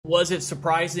Was it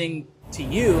surprising to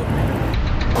you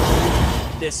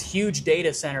this huge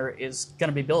data center is going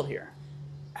to be built here?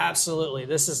 Absolutely.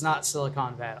 This is not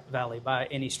Silicon Valley by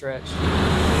any stretch.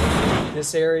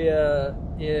 This area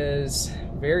is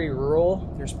very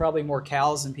rural. There's probably more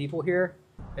cows than people here.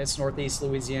 It's Northeast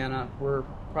Louisiana. We're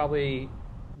probably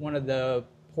one of the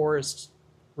poorest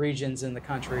regions in the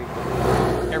country.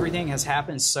 Everything has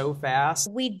happened so fast.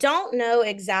 We don't know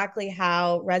exactly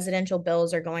how residential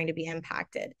bills are going to be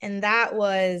impacted, and that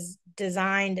was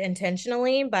designed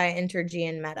intentionally by Entergy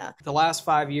and Meta. The last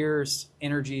 5 years,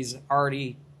 Entergy's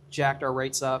already jacked our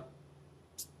rates up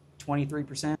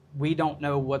 23%. We don't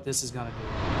know what this is going to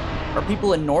do. Are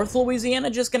people in North Louisiana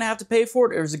just going to have to pay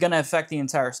for it, or is it going to affect the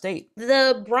entire state?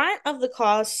 The brunt of the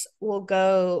costs will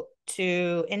go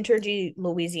to Entergy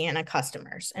Louisiana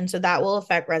customers, and so that will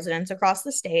affect residents across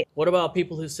the state. What about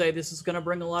people who say this is going to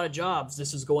bring a lot of jobs?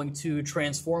 This is going to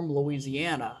transform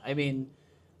Louisiana. I mean,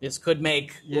 this could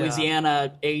make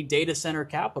Louisiana a data center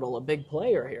capital, a big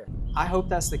player here. I hope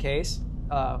that's the case.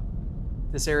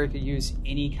 This area could use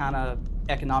any kind of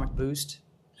economic boost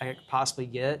I could possibly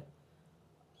get.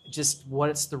 Just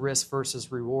what's the risk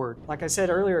versus reward? Like I said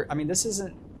earlier, I mean, this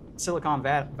isn't Silicon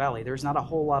Valley. There's not a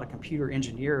whole lot of computer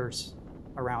engineers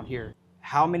around here.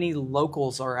 How many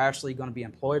locals are actually going to be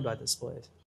employed by this place?